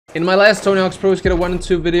In my last Tony Hawk's Pro Skater 1 and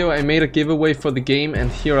 2 video, I made a giveaway for the game,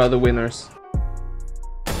 and here are the winners.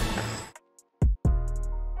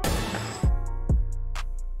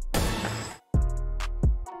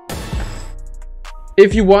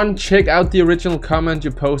 If you won, check out the original comment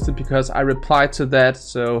you posted because I replied to that,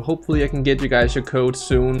 so hopefully I can get you guys your code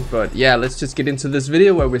soon. But yeah, let's just get into this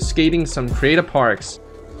video where we're skating some creator parks.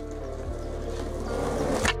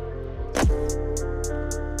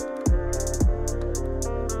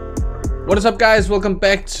 What is up, guys? Welcome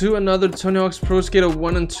back to another Tony Hawk's Pro Skater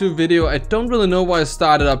 1 and 2 video. I don't really know why I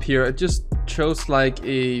started up here. I just chose like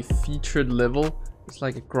a featured level. It's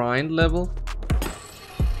like a grind level.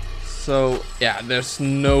 So yeah, there's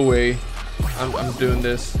no way I'm doing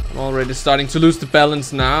this. I'm already starting to lose the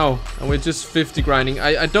balance now, and we're just 50 grinding.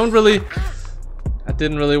 I didn't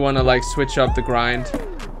really want to like switch up the grind,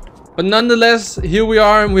 but nonetheless, here we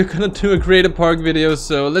are, and we're gonna do a creator park video.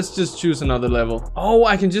 So let's just choose another level. Oh,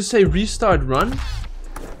 I can just say restart run,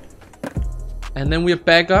 and then we're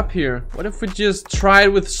back up here. What if we just try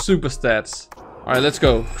it with super stats? All right, let's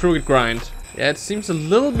go. Crooked grind. Yeah, it seems a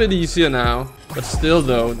little bit easier now, but still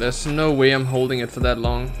though, there's no way I'm holding it for that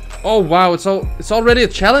long. Oh wow, it's already a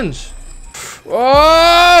challenge.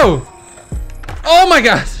 Whoa! Oh my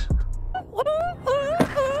god!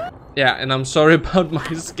 Yeah, and I'm sorry about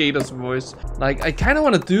my skater's voice. Like, I kind of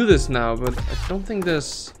want to do this now, but I don't think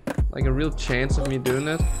there's like a real chance of me doing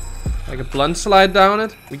it. Like a blunt slide down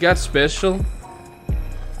it. We got special.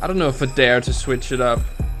 I don't know if I dare to switch it up.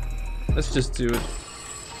 Let's just do it.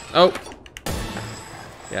 Oh.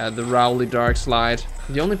 Yeah, the Rowley dark slide.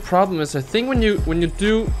 The only problem is, I think when you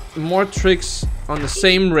do more tricks on the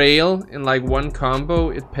same rail in like one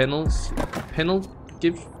combo, it penalties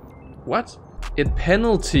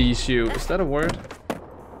you. Is that a word?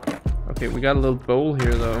 Okay, we got a little bowl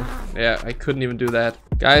here though. Yeah, I couldn't even do that.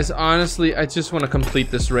 Guys, honestly, I just want to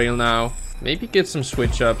complete this rail now. Maybe get some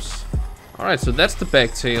switch ups. Alright, so that's the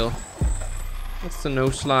back tail. That's the no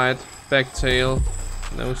slide. Back tail.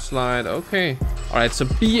 No slide. Okay. Alright, so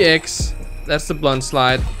BX, that's the blunt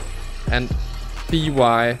slide, and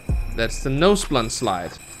BY, that's the nose blunt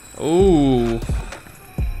slide. Oh,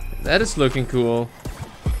 that is looking cool.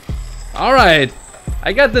 Alright,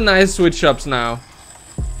 I got the nice switch ups now,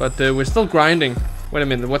 but we're still grinding. Wait a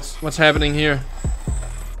minute, what's happening here?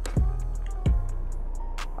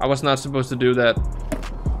 I was not supposed to do that.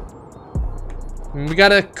 We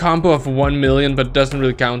got a combo of 1 million, but it doesn't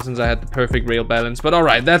really count since I had the perfect rail balance. But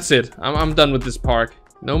alright, that's it. I'm done with this park.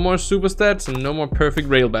 No more super stats and no more perfect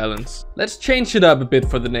rail balance. Let's change it up a bit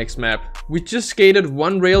for the next map. We just skated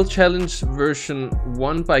one rail challenge version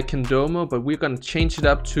 1 by Kendomo, but we're gonna change it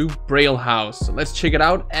up to Braille House. So let's check it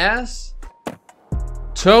out as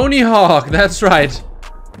Tony Hawk. That's right.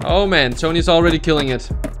 Oh man, Tony's already killing it.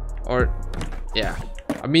 Or yeah,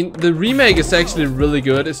 I mean, the remake is actually really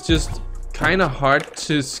good. It's just kind of hard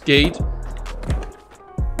to skate.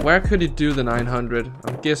 Where could he do the 900?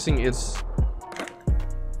 I'm guessing it's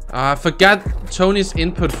I forgot Tony's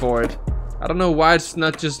input for it. I don't know why it's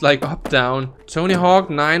not just like up down. Tony Hawk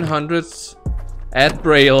 900s at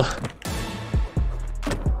Braille.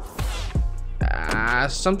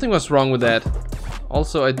 Something was wrong with that.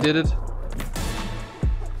 Also, I did it.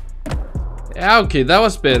 Yeah, okay, that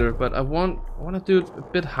was better, but I want to do it a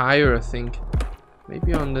bit higher, I think.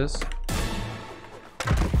 Maybe on this.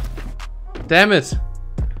 Damn it.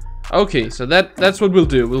 Okay, so that's what we'll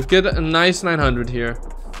do. We'll get a nice 900 here.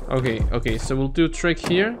 Okay, so we'll do a trick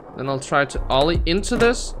here. Then I'll try to ollie into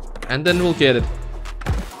this, and then we'll get it.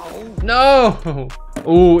 No!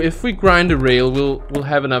 Oh, if we grind a rail, we'll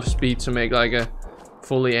have enough speed to make like a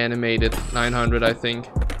fully animated 900, I think.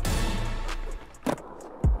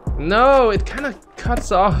 No, it kind of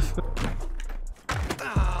cuts off.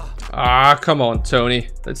 Ah, come on, Tony.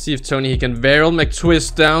 Let's see if Tony he can Varel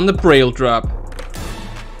McTwist down the Braille drop.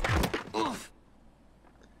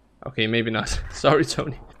 Okay, maybe not. Sorry,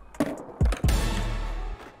 Tony.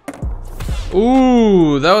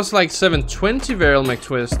 Ooh, that was like 720 Varel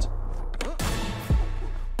McTwist.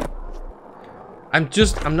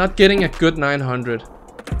 I'm not getting a good 900.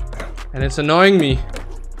 And it's annoying me.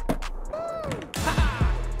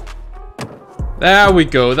 There we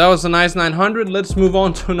go. That was a nice 900. Let's move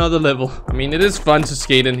on to another level. I mean, it is fun to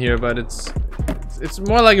skate in here, but it's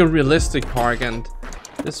more like a realistic park, and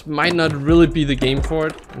this might not really be the game for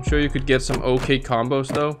it. I'm sure you could get some okay combos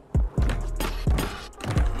though.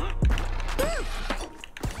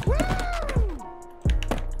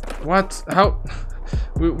 What? How?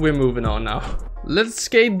 We're moving on now. Let's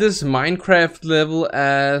skate this Minecraft level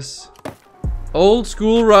as old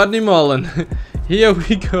school Rodney Mullen. Here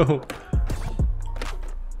we go.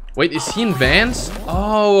 Wait, is he in Vans?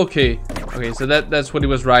 Oh, okay. Okay, so that's what he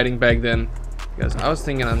was riding back then. Because I was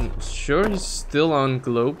thinking, I'm sure he's still on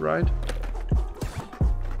Globe, right?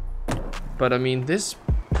 But I mean, this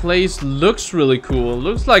place looks really cool.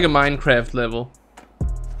 Looks like a Minecraft level.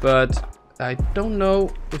 But I don't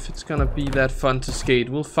know if it's gonna be that fun to skate.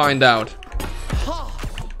 We'll find out.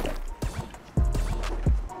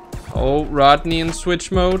 Oh, Rodney in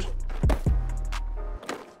switch mode.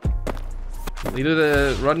 We did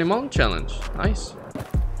a Rodney Mullen challenge. Nice.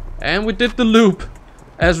 And we did the loop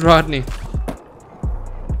as Rodney.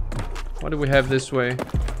 What do we have this way?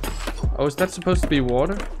 Oh, is that supposed to be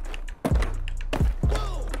water?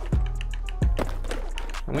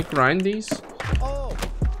 Can we grind these?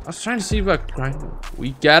 I was trying to see if I could grind them.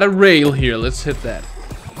 We got a rail here. Let's hit that.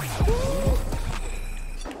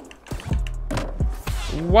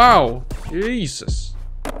 Wow. Jesus.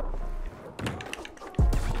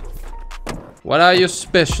 What are your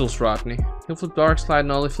specials, Rodney? Heel flip, dark slide,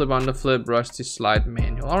 nollie flip, underflip, rusty slide,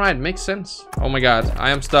 manual. Alright, makes sense. Oh my god,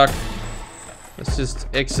 I am stuck. Let's just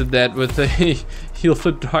exit that with a heel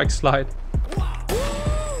flip, dark slide.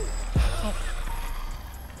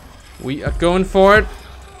 We are going for it.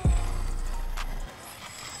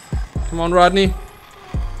 Come on, Rodney.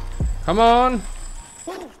 Come on.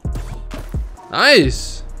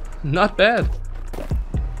 Nice. Not bad.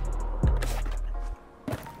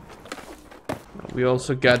 We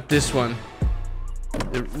also got this one.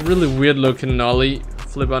 A really weird looking nollie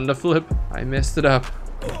flip under flip. I messed it up.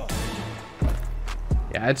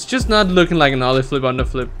 Yeah, it's just not looking like a nollie flip under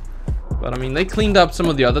flip. But I mean, they cleaned up some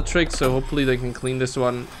of the other tricks, so hopefully they can clean this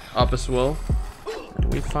one up as well.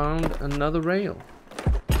 And we found another rail.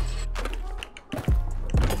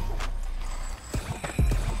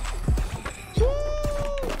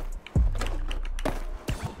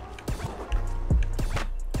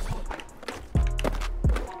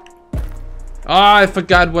 Ah, I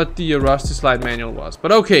forgot what the rusty slide manual was.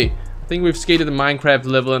 But okay, I think we've skated the Minecraft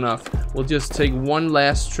level enough. We'll just take one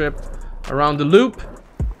last trip around the loop.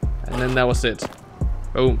 And then that was it.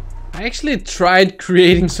 Boom. I actually tried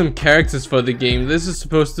creating some characters for the game. This is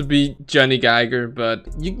supposed to be Johnny Geiger, but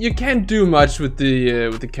you can't do much with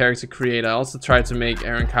the character creator. I also tried to make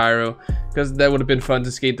Aaron Cairo, because that would have been fun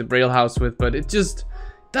to skate the Braille House with, but it just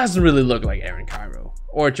doesn't really look like Aaron Cairo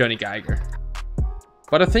or Johnny Geiger.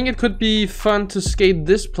 But I think it could be fun to skate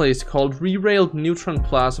this place called Re-Railed Neutron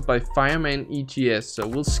Plaza by Fireman EGS. So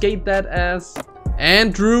we'll skate that as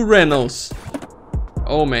Andrew Reynolds.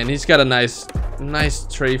 Oh man, he's got a nice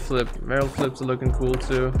tray flip. Barrel flips are looking cool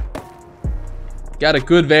too. Got a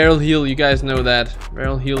good barrel heel, you guys know that.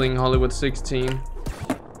 Barrel healing Hollywood 16.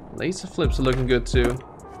 Laser flips are looking good too.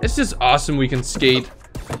 It's just awesome we can skate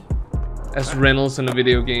as Reynolds in a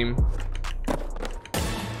video game.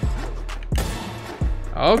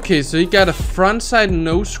 Okay, so he got a frontside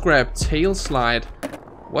no scrap tail slide.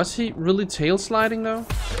 Was he really tail sliding though?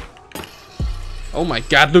 Oh my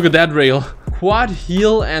god, look at that rail. Quad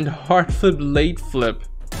heel and hard flip late flip.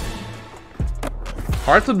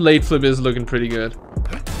 Hard flip late flip is looking pretty good.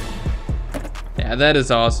 Yeah, that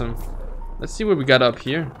is awesome. Let's see what we got up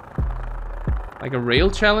here. Like a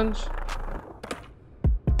rail challenge?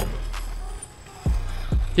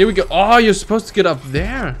 Here we go. Oh, you're supposed to get up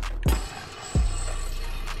there.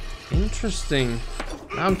 Interesting.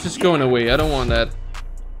 I'm just going away. I don't want that.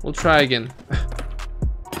 We'll try again.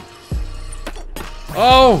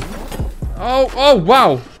 Oh! Oh,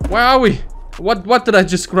 wow. Where are we? What did I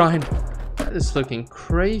just grind? That is looking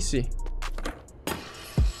crazy.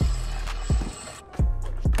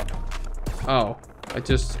 Oh, I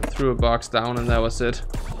just threw a box down and that was it.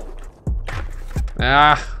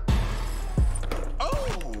 Ah.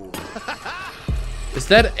 Is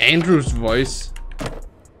that Andrew's voice?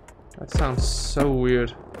 That sounds so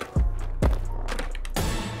weird.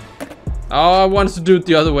 Oh, I wanted to do it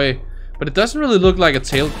the other way. But it doesn't really look like a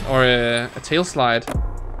tail or a tail slide.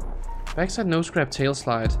 Backside no scrap tail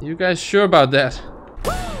slide. You guys sure about that?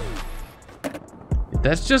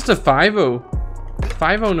 That's just a 5-0.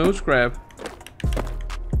 5-0 no scrap.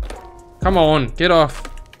 Come on, get off.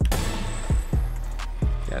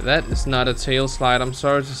 Yeah, that is not a tail slide. I'm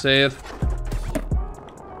sorry to say it.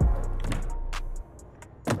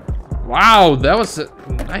 Wow, that was a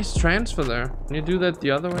nice transfer there. Can you do that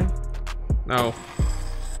the other way? No.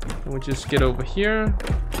 Can we just get over here?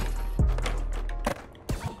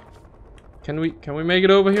 Can we make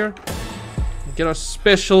it over here? Get our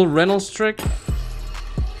special Reynolds trick.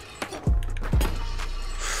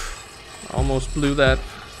 Almost blew that.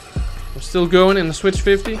 We're still going in the switch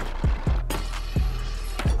 50.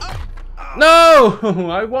 No!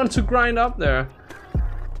 I want to grind up there.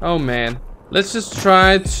 Oh man. Let's just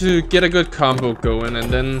try to get a good combo going,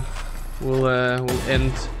 and then we'll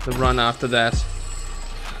end the run after that.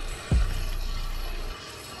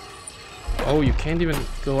 Oh, you can't even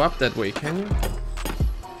go up that way, can you?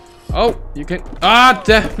 Oh, you can. Ah,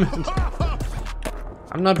 damn it!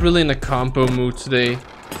 I'm not really in a combo mood today.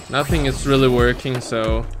 Nothing is really working,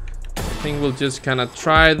 so I think we'll just kind of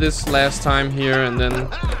try this last time here, and then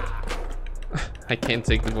I can't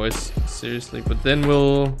take the voice seriously, but then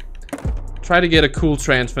we'll try to get a cool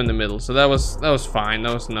transfer in the middle. So that was fine.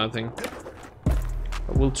 That was nothing.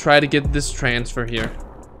 But we'll try to get this transfer here,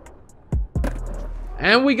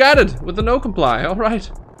 and we got it with the no comply. All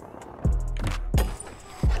right.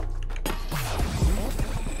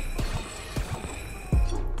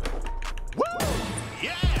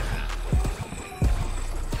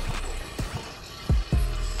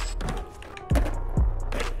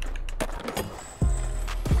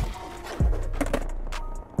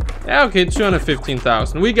 Yeah, okay,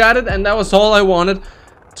 215,000. We got it, and that was all I wanted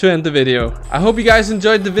to end the video. I hope you guys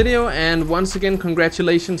enjoyed the video, and once again,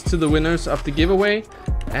 congratulations to the winners of the giveaway.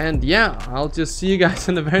 And yeah, I'll just see you guys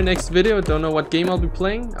in the very next video. Don't know what game I'll be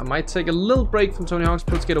playing. I might take a little break from Tony Hawk's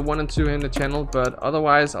Pro Skater 1 and 2 here in the channel, but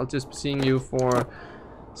otherwise, I'll just be seeing you for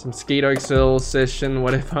some Skater XL session,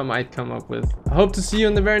 whatever I might come up with. I hope to see you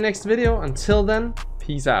in the very next video. Until then,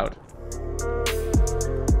 peace out.